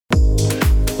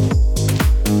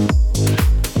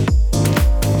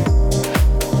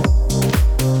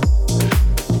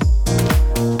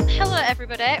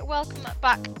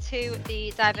back to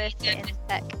the Diversity in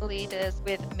Tech Leaders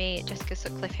with me, Jessica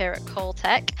Sutcliffe, here at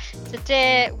Coltech.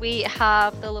 Today we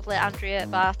have the lovely Andrea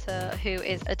Barto, who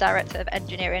is a Director of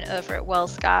Engineering over at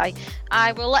WellySky.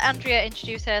 I will let Andrea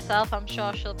introduce herself. I'm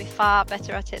sure she'll be far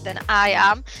better at it than I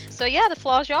am. So yeah, the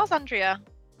floor's yours, Andrea.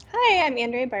 Hi, I'm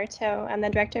Andrea Barto. I'm the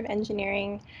Director of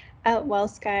Engineering at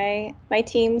WellySky. My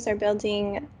teams are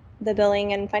building the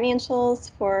billing and financials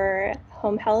for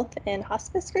home health and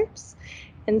hospice groups.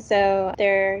 And so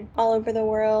they're all over the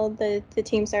world. The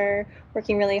teams are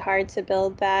working really hard to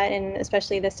build that. And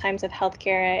especially this times of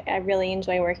healthcare, I really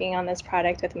enjoy working on this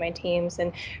product with my teams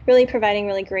and really providing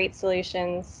really great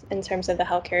solutions in terms of the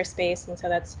healthcare space. And so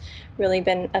that's really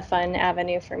been a fun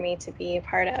avenue for me to be a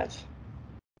part of.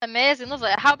 Amazing,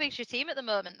 lovely. How big's your team at the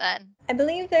moment then? I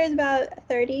believe there's about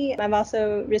 30. I've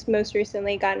also just most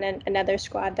recently gotten another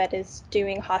squad that is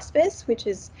doing hospice, which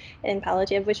is in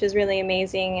palliative, which is really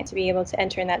amazing to be able to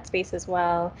enter in that space as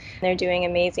well. They're doing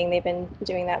amazing. They've been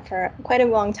doing that for quite a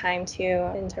long time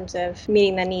too, in terms of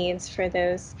meeting the needs for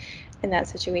those in that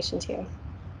situation too.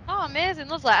 Oh, amazing,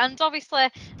 lovely. And obviously,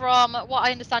 from what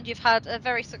I understand, you've had a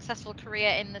very successful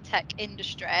career in the tech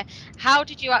industry. How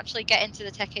did you actually get into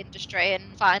the tech industry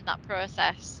and find that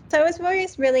process? So I was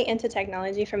always really into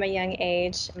technology from a young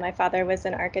age. My father was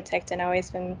an architect and always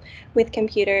been with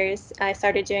computers. I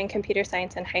started doing computer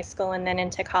science in high school, and then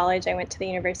into college I went to the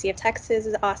University of Texas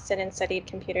at Austin and studied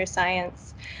computer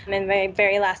science. In my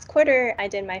very last quarter, I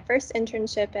did my first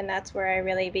internship, and that's where I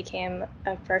really became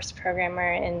a first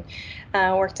programmer and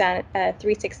worked on a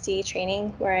 360 training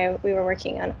where we were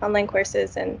working on online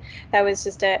courses, and that was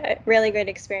just a really great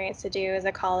experience to do as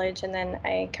a college. And then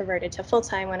I converted to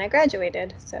full-time when I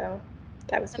graduated. So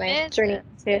that was my journey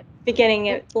Amazing. to beginning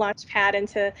at Launchpad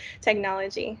into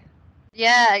technology.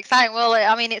 Yeah, exciting. Well,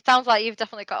 I mean, it sounds like you've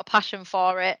definitely got a passion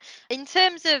for it. In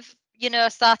terms of,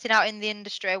 starting out in the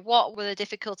industry, what were the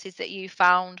difficulties that you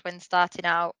found when starting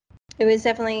out? It was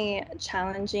definitely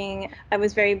challenging. I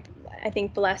was very, I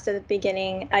think, blessed at the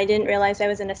beginning. I didn't realize I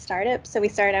was in a startup. So we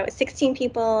started out with 16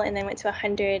 people and then went to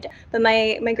 100. But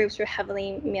my groups were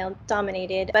heavily male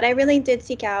dominated. But I really did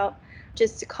seek out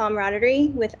just camaraderie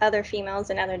with other females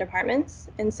in other departments.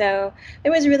 And so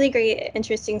there was a really great,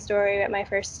 interesting story at my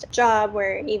first job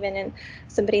where even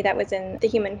somebody that was in the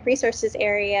human resources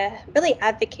area really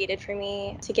advocated for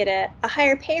me to get a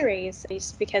higher pay raise,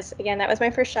 just because, again, that was my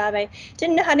first job. I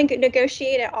didn't know how to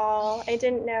negotiate at all. I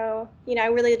didn't know, I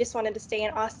really just wanted to stay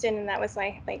in Austin, and that was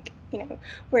my,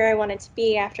 where I wanted to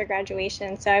be after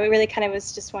graduation. So I really kind of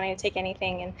was just wanting to take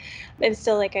anything, and it was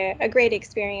still like a great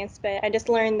experience. But I just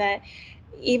learned that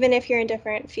even if you're in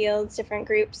different fields, different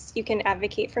groups, you can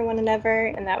advocate for one another.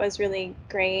 And that was really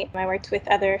great. I worked with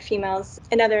other females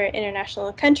in other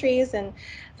international countries, and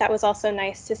that was also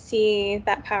nice to see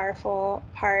that powerful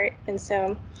part. And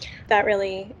so that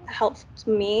really helped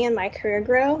me in my career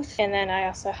growth. And then I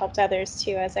also helped others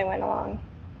too as I went along.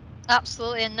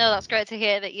 Absolutely. And no, that's great to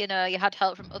hear that, you had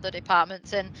help from other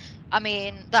departments. And I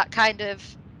mean, that kind of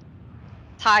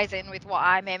ties in with what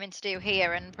I'm aiming to do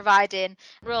here and providing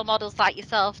role models like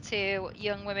yourself to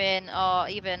young women or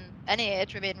even any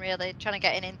age women really trying to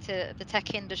get into the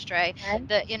tech industry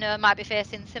that might be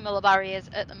facing similar barriers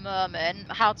at the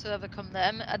moment, how to overcome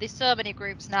them. There's so many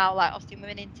groups now like Austin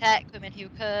Women in Tech, Women Who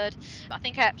Could. I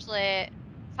think I actually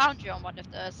found you on one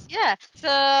of those. Yeah.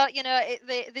 So,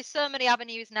 there's so many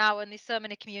avenues now and there's so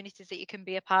many communities that you can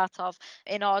be a part of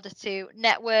in order to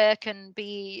network and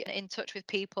be in touch with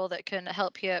people that can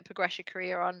help you progress your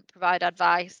career on, provide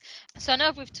advice. So I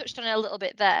know we've touched on it a little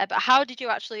bit there, but how did you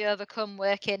actually overcome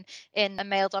working in a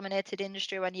male dominated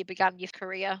industry when you began your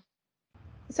career?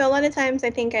 So a lot of times I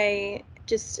think I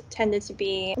just tended to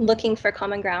be looking for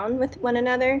common ground with one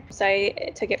another. So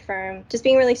I took it from just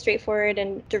being really straightforward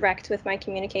and direct with my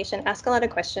communication, ask a lot of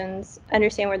questions,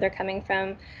 understand where they're coming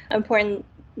from. Important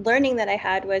learning that I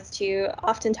had was to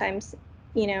oftentimes,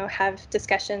 have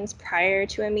discussions prior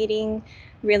to a meeting,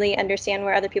 really understand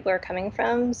where other people are coming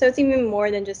from. So it's even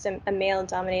more than just a male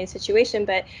dominated situation,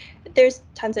 but there's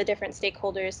tons of different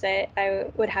stakeholders that I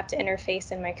would have to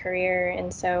interface in my career.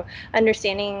 And so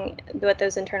understanding what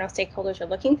those internal stakeholders are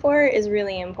looking for is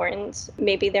really important.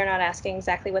 Maybe they're not asking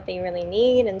exactly what they really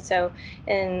need. And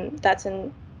that's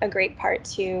a great part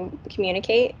to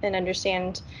communicate and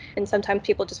understand. And sometimes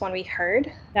people just want to be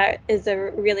heard. That is a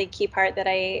really key part that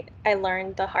I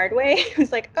learned the hard way. It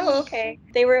was like, oh, okay.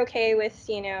 They were okay with,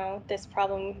 this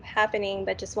problem happening,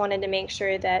 but just wanted to make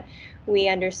sure that we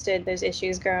understood those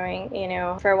issues growing.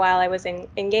 For a while I was in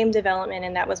game development,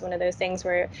 and that was one of those things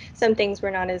where some things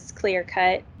were not as clear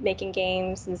cut, making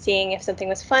games and seeing if something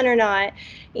was fun or not,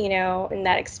 and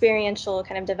that experiential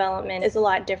kind of development is a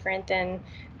lot different than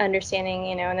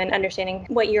understanding, and then understanding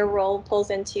what your role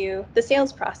pulls into the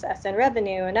sales process and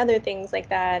revenue and other things like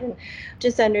that. And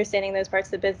just understanding those parts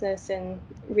of the business and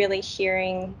really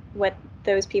hearing what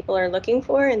those people are looking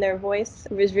for in their voice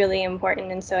was really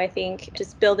important. And so I think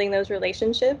just building those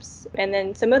relationships, and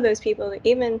then some of those people,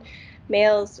 even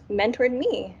males, mentored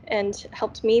me and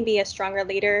helped me be a stronger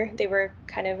leader. They were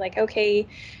kind of like, okay,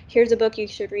 here's a book you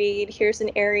should read, here's an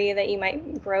area that you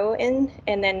might grow in,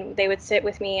 and then they would sit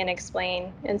with me and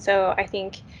explain. And so I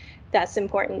think that's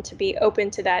important, to be open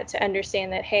to that, to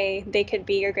understand that, hey, they could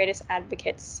be your greatest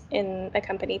advocates in a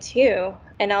company too.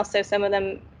 And also some of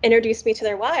them introduced me to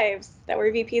their wives that were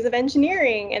VPs of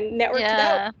engineering and networked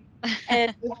that, Yeah.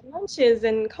 and we had lunches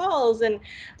and calls. And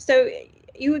so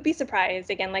you would be surprised,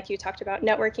 again, like you talked about,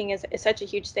 networking is such a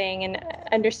huge thing, and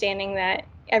understanding that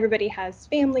everybody has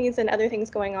families and other things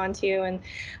going on too. And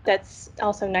that's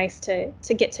also nice to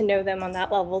get to know them on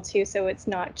that level too, so it's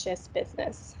not just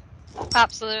business.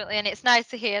 Absolutely. And it's nice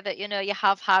to hear that, you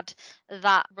have had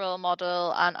that role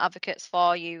model and advocates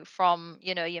for you from,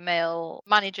 your male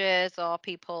managers or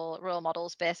people, role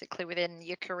models basically within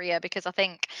your career, because I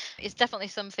think it's definitely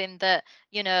something that,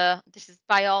 this is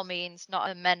by all means not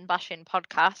a men bashing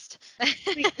podcast.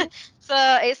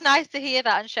 So it's nice to hear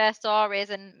that and share stories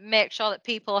and make sure that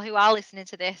people who are listening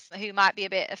to this, who might be a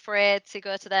bit afraid to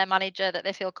go to their manager, that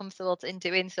they feel comfortable in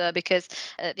doing so, because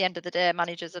at the end of the day,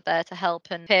 managers are there to help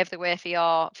and pave the way for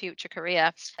your future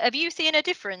career. Have you seen a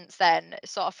difference then,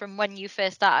 sort of from when you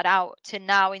first started out to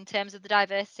now, in terms of the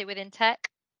diversity within tech?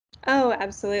 Oh,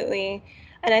 absolutely.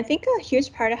 And I think a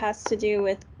huge part it has to do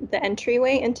with the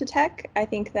entryway into tech. I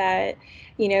think that,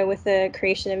 with the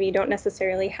creation of, you don't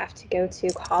necessarily have to go to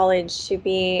college to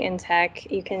be in tech.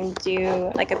 You can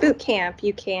do like a boot camp.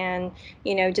 You can,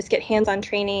 just get hands-on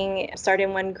training, start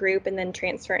in one group and then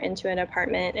transfer into an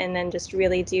department, and then just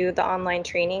really do the online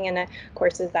training and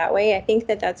courses that way. I think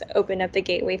that that's opened up the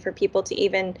gateway for people to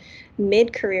even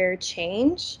mid-career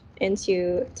change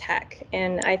into tech.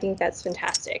 And I think that's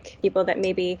fantastic. People that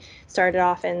maybe started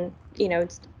off and,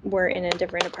 were in a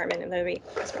different department, whether it be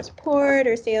customer support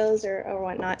or sales or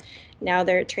whatnot, now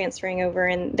they're transferring over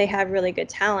and they have really good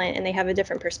talent and they have a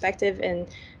different perspective and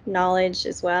knowledge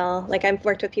as well. Like, I've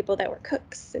worked with people that were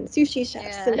cooks and sushi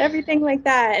chefs Yeah. and everything like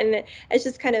that. And it's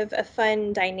just kind of a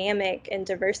fun dynamic and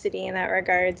diversity in that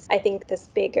regards. I think this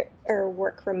bigger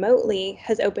work remotely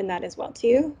has opened that as well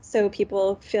too. So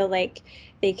people feel like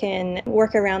they can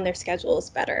work around their schedules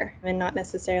better and not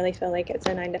necessarily feel like it's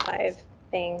a 9 to 5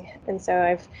 thing. And so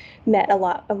I've met a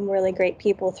lot of really great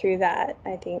people through that,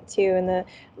 I think, too, in the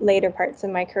later parts of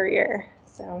my career.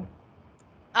 So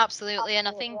Absolutely. And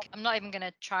I think I'm not even going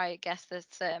to try guess the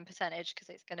certain percentage because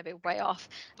it's going to be way off,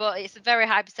 but it's a very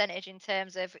high percentage in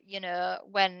terms of,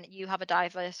 when you have a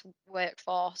diverse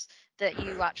workforce, that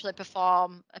you actually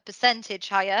perform a percentage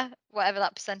higher, whatever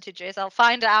that percentage is. I'll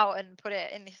find out and put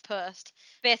it in this post.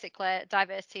 Basically,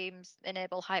 diverse teams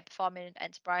enable high performing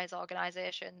enterprise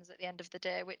organizations at the end of the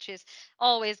day, which is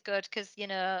always good because,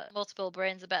 multiple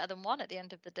brains are better than one at the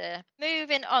end of the day.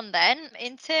 Moving on then,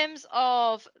 in terms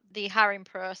of the hiring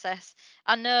process,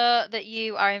 I know that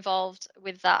you are involved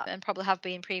with that and probably have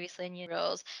been previously in your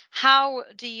roles. How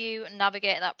do you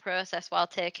navigate that process while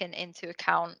taking into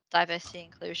account diversity and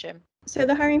inclusion? So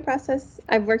the hiring process,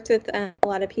 I've worked with a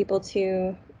lot of people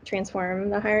to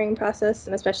transform the hiring process,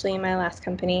 and especially in my last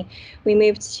company. We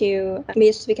moved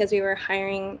because we were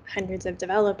hiring hundreds of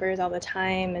developers all the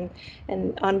time,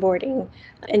 and onboarding,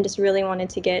 and just really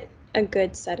wanted to get a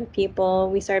good set of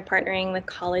people. We started partnering with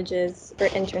colleges for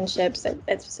internships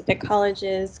at specific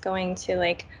colleges, going to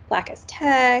like Blackest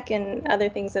Tech and other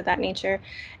things of that nature.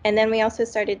 And then we also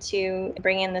started to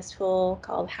bring in this tool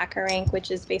called HackerRank,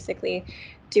 which is basically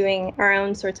doing our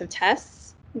own sorts of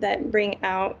tests that bring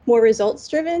out more results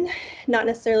driven, not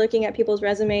necessarily looking at people's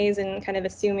resumes and kind of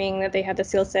assuming that they have the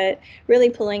skill set, really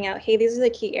pulling out, hey, these are the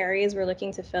key areas we're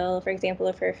looking to fill. For example,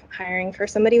 if we're hiring for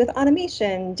somebody with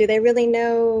automation, do they really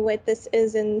know what this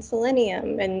is in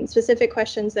Selenium? And specific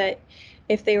questions that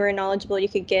if they were knowledgeable, you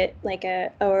could get like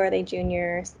oh, are they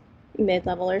junior,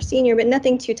 mid-level, or senior, but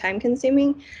nothing too time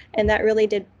consuming. And that really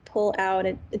did pull out.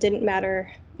 It didn't matter,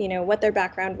 what their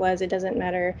background was. It doesn't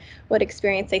matter what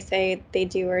experience they say they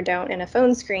do or don't in a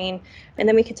phone screen. And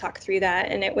then we could talk through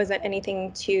that, and it wasn't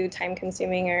anything too time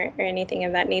consuming or anything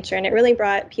of that nature. And it really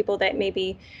brought people that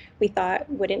maybe we thought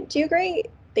wouldn't do great,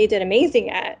 they did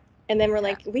amazing at. And then we're Yeah.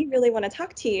 like, we really want to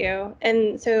talk to you.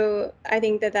 And so I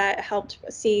think that that helped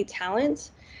see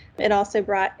talent. It also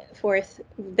brought forth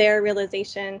their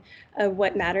realization of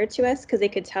what mattered to us because they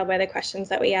could tell by the questions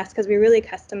that we asked because we really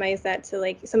customized that to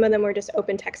like some of them were just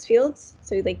open text fields.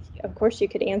 So like of course you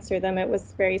could answer them. It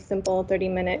was very simple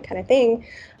 30-minute kind of thing.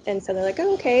 And so they're like,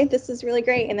 oh, okay, this is really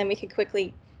great. And then we could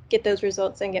quickly get those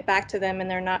results and get back to them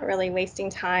and they're not really wasting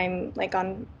time like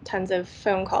on tons of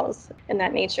phone calls and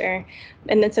that nature.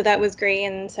 And then so that was great.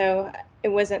 And so it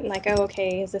wasn't like, oh,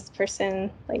 okay, is this person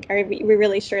like, are we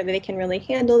really sure that they can really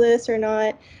handle this or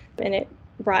not? And it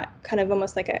brought kind of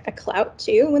almost like a clout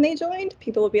too when they joined.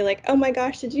 People would be like, oh my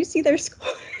gosh, did you see their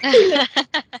score?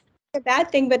 A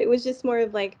bad thing, but it was just more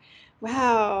of like,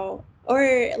 wow.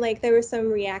 Or like there was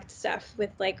some React stuff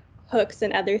with like hooks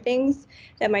and other things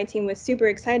that my team was super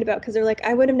excited about because they're like,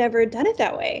 I would have never done it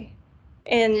that way.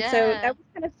 And so Yeah. that was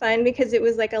kind of fun because it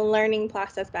was like a learning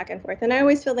process back and forth. And I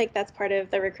always feel like that's part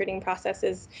of the recruiting process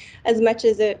is as much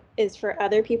as it is for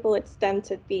other people, it's them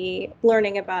to be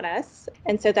learning about us.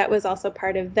 And so that was also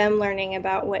part of them learning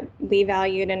about what we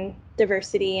valued in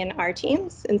diversity in our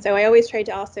teams. And so I always tried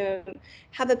to also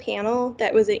have a panel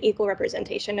that was an equal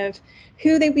representation of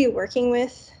who they'd be working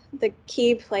with, the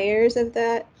key players of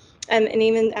that. And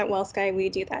even at WellSky, we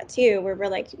do that too, where we're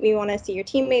like, we want to see your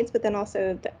teammates, but then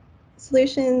also the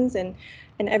solutions and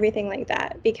everything like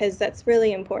that because that's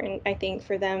really important I think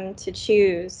for them to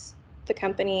choose the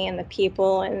company and the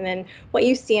people and then what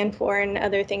you stand for and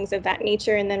other things of that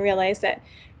nature and then realize that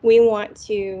we want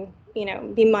to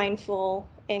be mindful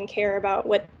and care about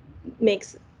what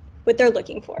makes what they're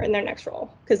looking for in their next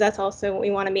role because that's also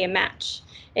we want to be a match.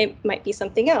 It might be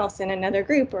something else in another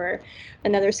group or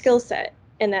another skill set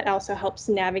and that also helps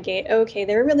navigate okay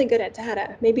they're really good at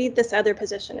data maybe this other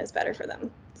position is better for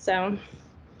them so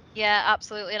Yeah,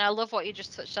 absolutely. And I love what you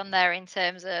just touched on there in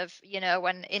terms of,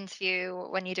 when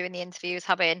you're doing the interviews,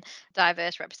 having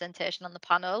diverse representation on the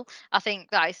panel. I think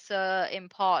that is so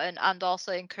important and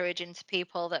also encouraging to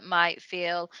people that might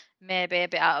feel maybe a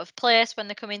bit out of place when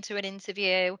they come into an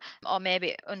interview or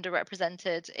maybe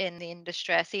underrepresented in the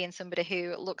industry, seeing somebody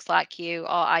who looks like you or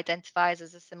identifies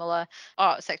as a similar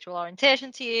or sexual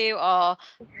orientation to you or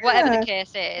whatever the yeah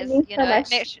case it is, means so it much.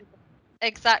 makes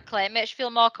exactly. It makes you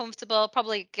feel more comfortable,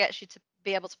 probably gets you to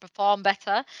be able to perform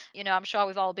better. I'm sure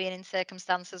we've all been in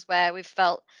circumstances where we've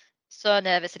felt so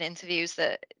nervous in interviews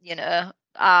that,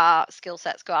 our skill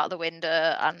sets go out the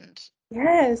window. And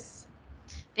Yes.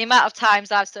 the amount of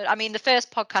times I've stood, I mean, the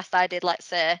first podcast I did, let's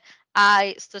say,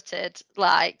 I stuttered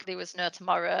like there was no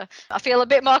tomorrow. I feel a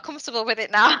bit more comfortable with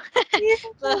it now. Yeah,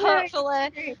 So yeah, hopefully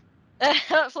great.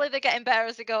 hopefully they're getting better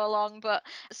as they go along. But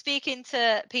speaking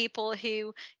to people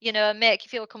who, make you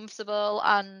feel comfortable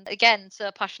and again,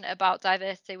 so passionate about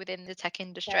diversity within the tech Yeah.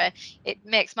 industry, it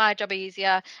makes my job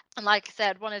easier. And like I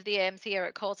said, one of the aims here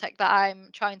at Coltech that I'm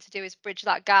trying to do is bridge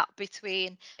that gap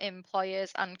between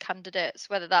employers and candidates,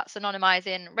 whether that's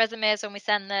anonymizing resumes when we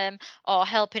send them or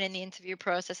helping in the interview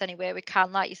process any way we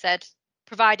can. Like you said,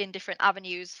 providing different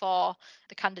avenues for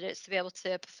the candidates to be able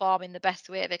to perform in the best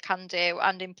way they can do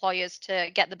and employers to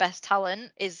get the best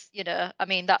talent is, I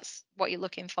mean, that's what you're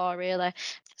looking for, really.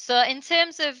 So, in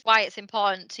terms of why it's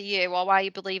important to you or why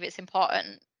you believe it's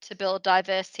important to build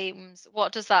diverse teams,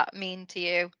 what does that mean to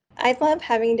you? I love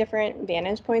having different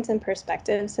vantage points and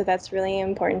perspectives, so that's really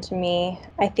important to me.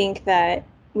 I think that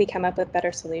we come up with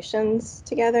better solutions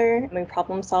together. We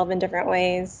problem solve in different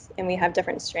ways, and we have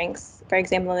different strengths. For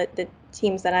example, the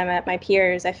teams that I'm at, my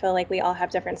peers, I feel like we all have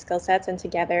different skill sets, and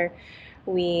together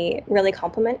we really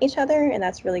complement each other, and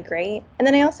that's really great. And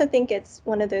then I also think it's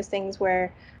one of those things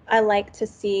where I like to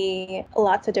see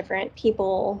lots of different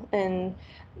people and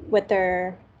what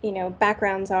their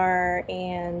backgrounds are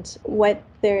and what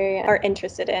they are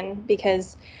interested in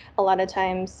because a lot of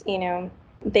times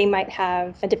they might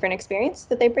have a different experience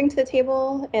that they bring to the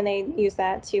table and they use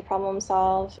that to problem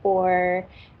solve or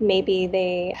maybe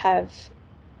they have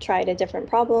tried a different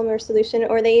problem or solution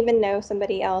or they even know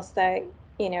somebody else that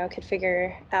could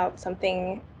figure out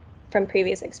something from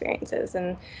previous experiences.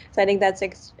 And so I think that's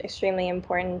extremely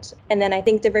important. And then I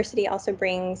think diversity also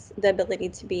brings the ability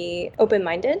to be open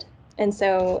minded. And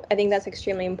so I think that's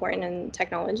extremely important in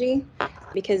technology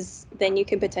because then you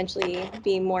could potentially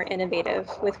be more innovative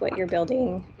with what you're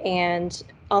building and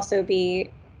also be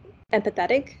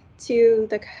empathetic to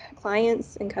the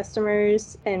clients and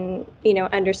customers and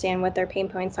understand what their pain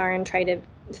points are and try to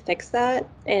fix that.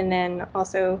 And then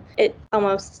also it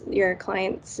almost your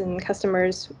clients and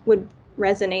customers would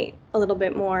resonate a little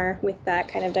bit more with that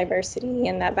kind of diversity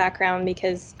and that background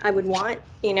because I would want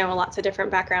lots of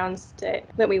different backgrounds that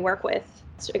we work with.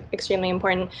 It's extremely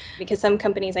important because some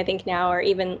companies I think now are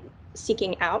even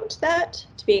seeking out that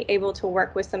to be able to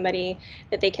work with somebody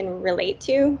that they can relate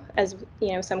to, as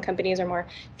some companies are more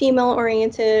female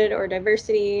oriented or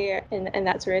diversity and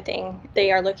that sort of thing.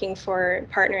 They are looking for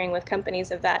partnering with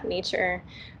companies of that nature,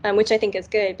 which I think is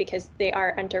good because they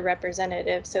are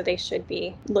underrepresented, so they should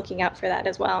be looking out for that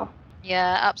as well.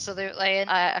 Yeah, absolutely. And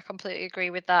I completely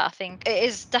agree with that. I think it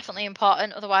is definitely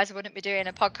important. Otherwise, I wouldn't be doing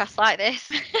a podcast like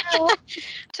this.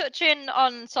 Touching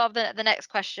on sort of the next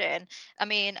question, I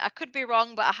mean, I could be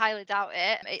wrong, but I highly doubt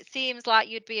it. It seems like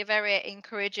you'd be a very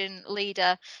encouraging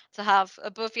leader to have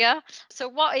above you. So,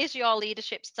 what is your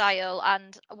leadership style,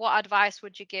 and what advice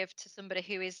would you give to somebody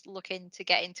who is looking to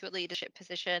get into a leadership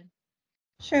position?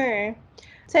 Sure.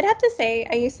 So I'd have to say,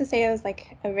 I used to say I was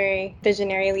like a very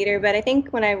visionary leader, but I think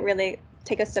when I really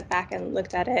take a step back and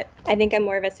looked at it, I think I'm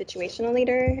more of a situational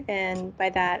leader. And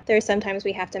by that, there are sometimes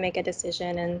we have to make a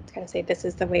decision and kind of say, this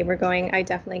is the way we're going. I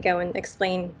definitely go and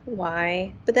explain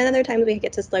why. But then other times we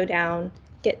get to slow down,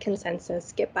 get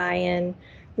consensus, get buy in,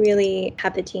 really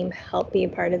have the team help be a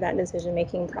part of that decision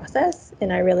making process.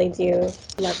 And I really do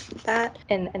love that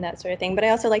and that sort of thing. But I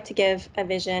also like to give a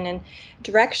vision and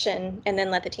direction and then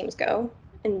let the teams go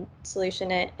and solution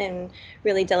it and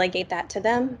really delegate that to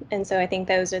them. And so I think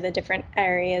those are the different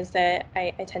areas that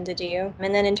I tend to do.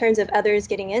 And then in terms of others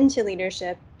getting into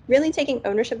leadership, really taking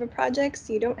ownership of projects.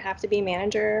 You don't have to be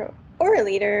manager or a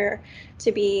leader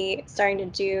to be starting to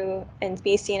do and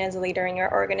be seen as a leader in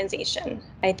your organization.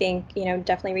 I think,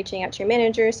 definitely reaching out to your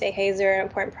manager, say, hey, is there an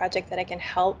important project that I can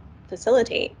help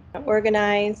facilitate,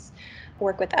 organize,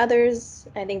 work with others.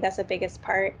 I think that's the biggest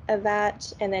part of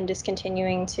that. And then just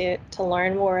continuing to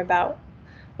learn more about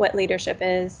what leadership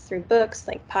is through books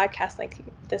like podcasts, like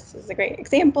this is a great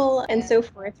example, and Yeah. so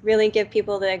forth. Really give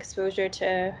people the exposure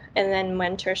to, and then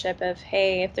mentorship of,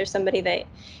 hey, if there's somebody that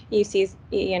you see,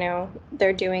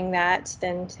 they're doing that,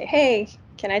 then say, hey,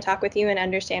 can I talk with you and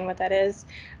understand what that is?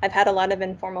 I've had a lot of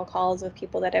informal calls with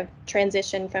people that have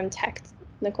transitioned from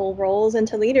technical roles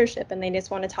into leadership, and they just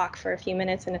want to talk for a few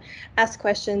minutes and ask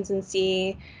questions and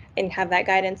see and have that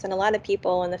guidance. And a lot of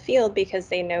people in the field, because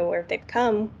they know where they've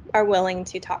come, are willing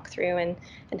to talk through and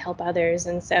help others.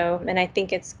 And I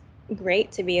think it's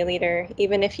great to be a leader,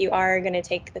 even if you are going to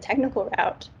take the technical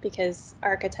route, because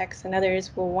architects and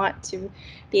others will want to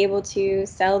be able to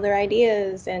sell their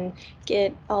ideas and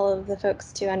get all of the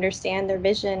folks to understand their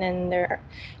vision and their,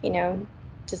 you know,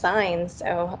 designs.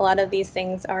 So a lot of these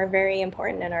things are very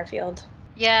important in our field.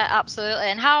 Yeah, absolutely.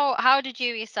 And how did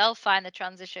you yourself find the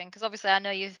transition? Because obviously I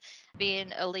know you've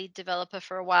been a lead developer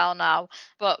for a while now,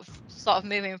 but sort of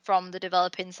moving from the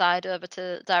developing side over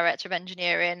to director of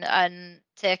engineering and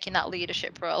taking that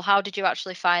leadership role. How did you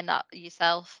actually find that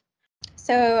yourself?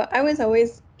 So I was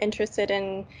always interested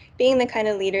in being the kind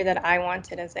of leader that I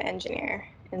wanted as an engineer.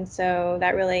 And so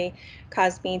that really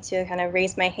caused me to kind of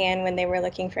raise my hand when they were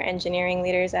looking for engineering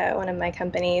leaders at one of my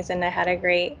companies. And I had a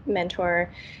great mentor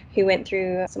who went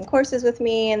through some courses with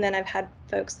me. And then I've had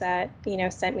folks that,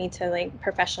 sent me to like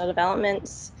professional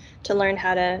developments to learn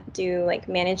how to do like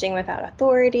managing without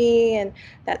authority and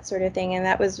that sort of thing. And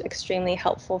that was extremely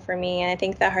helpful for me. And I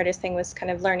think the hardest thing was kind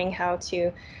of learning how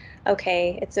to,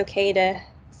 okay, it's okay to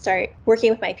start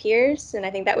working with my peers. And I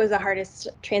think that was the hardest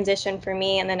transition for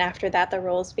me. And then after that, the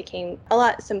roles became a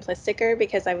lot simplisticer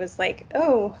because I was like,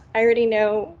 oh, I already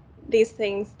know these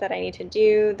things that I need to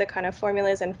do, the kind of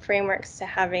formulas and frameworks to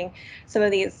having some of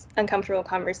these uncomfortable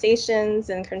conversations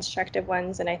and constructive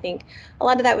ones. And I think a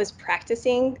lot of that was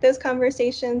practicing those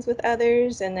conversations with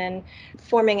others and then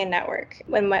forming a network.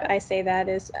 I say that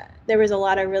is there was a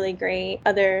lot of really great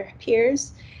other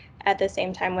peers at the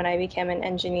same time when I became an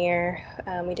engineer.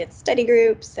 We did study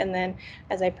groups, and then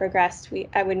as I progressed,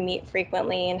 I would meet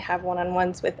frequently and have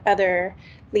one-on-ones with other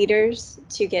leaders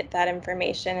to get that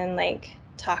information and like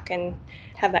talk and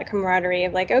have that camaraderie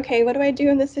of like, okay, what do I do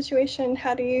in this situation?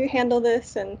 How do you handle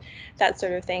this? And that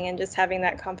sort of thing. And just having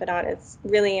that confidant is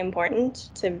really important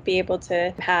to be able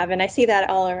to have. And I see that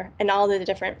in all the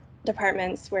different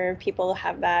departments where people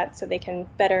have that so they can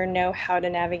better know how to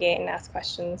navigate and ask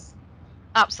questions.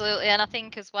 Absolutely. And I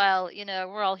think as well,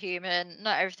 we're all human.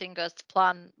 Not everything goes to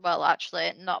plan. Well,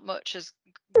 actually, not much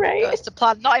Right. goes to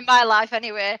plan. Not in my life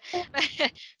anyway.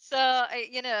 So,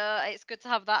 it's good to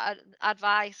have that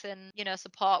advice and,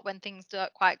 support when things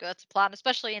don't quite go to plan,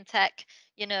 especially in tech.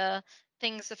 You know,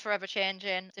 things are forever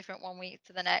changing, different one week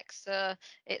to the next. So,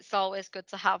 it's always good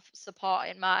to have support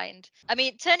in mind. I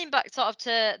mean, turning back sort of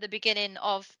to the beginning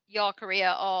of your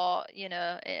career or,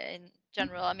 in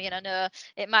general? I mean, I know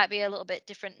it might be a little bit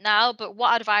different now, but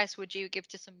what advice would you give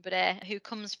to somebody who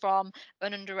comes from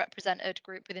an underrepresented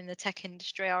group within the tech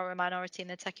industry or a minority in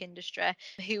the tech industry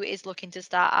who is looking to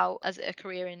start out as a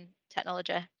career in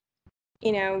technology?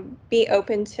 Be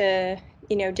open to,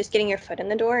 just getting your foot in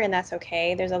the door, and that's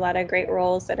okay. There's a lot of great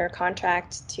roles that are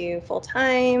contract to full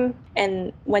time.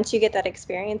 And once you get that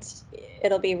experience,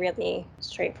 it'll be really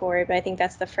straightforward. But I think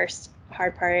that's the first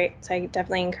hard part. So I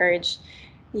definitely encourage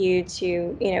you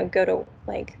to, go to,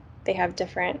 like, they have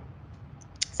different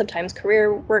sometimes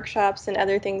career workshops and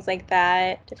other things like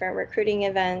that, different recruiting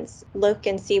events. Look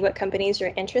and see what companies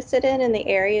you're interested in the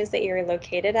areas that you're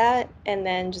located at, and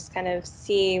then just kind of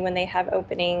see when they have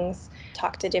openings,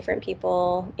 talk to different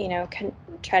people,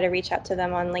 try to reach out to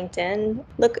them on LinkedIn.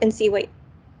 Look and see what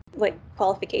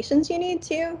qualifications you need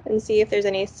to, and see if there's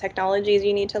any technologies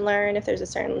you need to learn, if there's a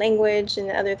certain language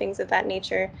and other things of that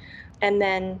nature. And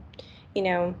then, you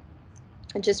know,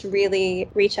 just really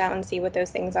reach out and see what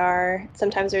those things are.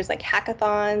 Sometimes there's like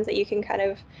hackathons that you can kind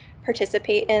of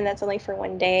participate in that's only for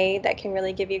one day that can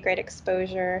really give you great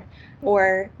exposure.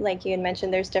 Or, like you had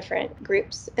mentioned, there's different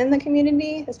groups in the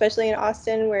community, especially in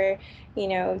Austin, where,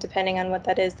 depending on what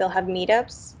that is, they'll have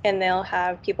meetups and they'll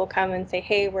have people come and say,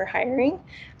 hey, we're hiring.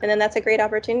 And then that's a great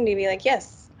opportunity to be like,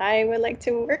 yes, I would like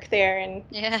to work there, and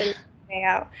Yeah. send me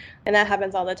out. And that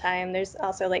happens all the time. There's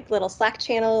also like little Slack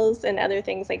channels and other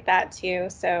things like that too.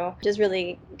 So just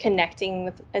really connecting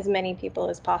with as many people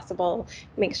as possible.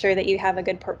 Make sure that you have a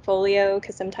good portfolio,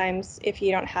 because sometimes if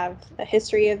you don't have a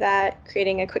history of that,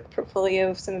 creating a quick portfolio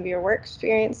of some of your work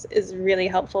experience is really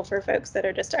helpful for folks that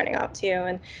are just starting out too.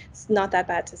 And it's not that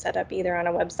bad to set up either on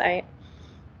a website.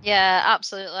 Yeah,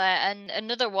 absolutely. And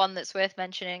another one that's worth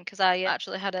mentioning, because I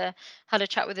actually had a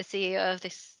chat with the CEO of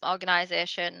this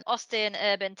organization, Austin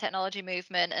Urban Technology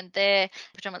Movement, and they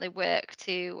predominantly work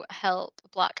to help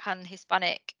Black and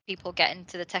Hispanic people get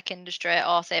into the tech industry,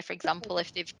 or say, for example,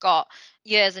 if they've got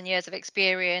years and years of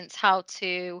experience, how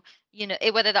to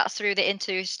whether that's through the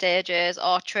interview stages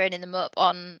or training them up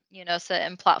on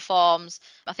certain platforms.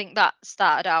 I think that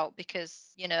started out because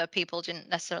people didn't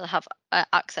necessarily have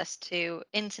access to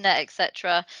internet,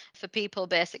 etc., for people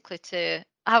basically to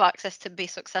have access to be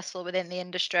successful within the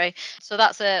industry. So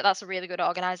that's a really good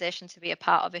organization to be a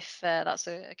part of if that's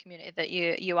a community that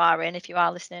you are in, if you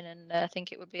are listening and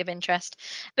think it would be of interest.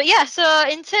 But yeah, so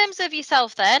in terms of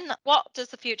yourself then, what does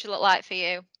the future look like for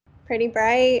you? Pretty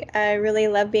bright. I really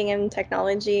love being in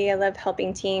technology. I love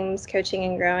helping teams, coaching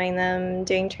and growing them,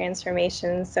 doing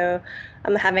transformations. So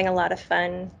I'm having a lot of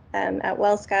fun at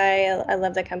WellSky. I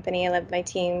love the company. I love my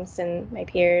teams and my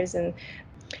peers. And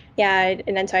yeah,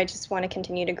 and then so I just want to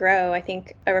continue to grow. I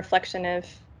think a reflection of,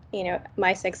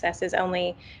 my success is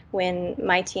only when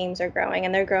my teams are growing,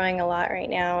 and they're growing a lot right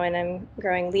now. And I'm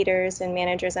growing leaders and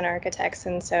managers and architects.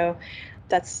 And so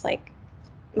that's like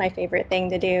my favorite thing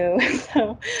to do.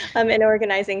 So in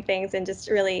organizing things and just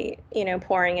really,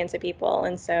 pouring into people.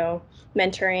 And so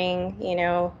mentoring,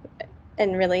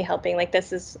 and really helping, like,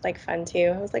 this is like fun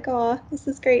too. I was like, oh, this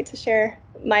is great to share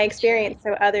my experience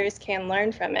so others can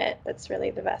learn from it. That's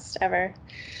really the best ever.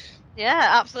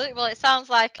 Yeah, absolutely. Well, it sounds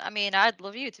like, I mean, I'd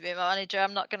love you to be my manager,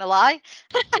 I'm not going to lie.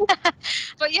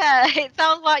 But yeah, it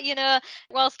sounds like,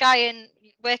 well, Sky and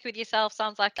working with yourself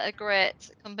sounds like a great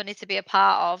company to be a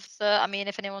part of. So, I mean,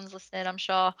 if anyone's listening, I'm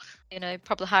sure,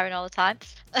 probably hiring all the time.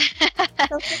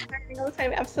 Also hiring all the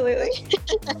time, absolutely.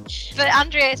 But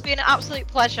Andrea, it's been an absolute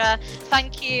pleasure.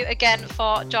 Thank you again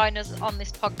for joining us on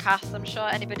this podcast. I'm sure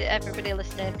everybody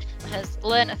listening has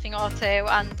learned a thing or two.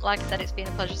 And like I said, it's been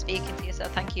a pleasure speaking to you. So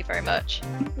thank you very much.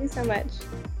 Thank you so much.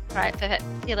 Right, perfect.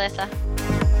 See you later.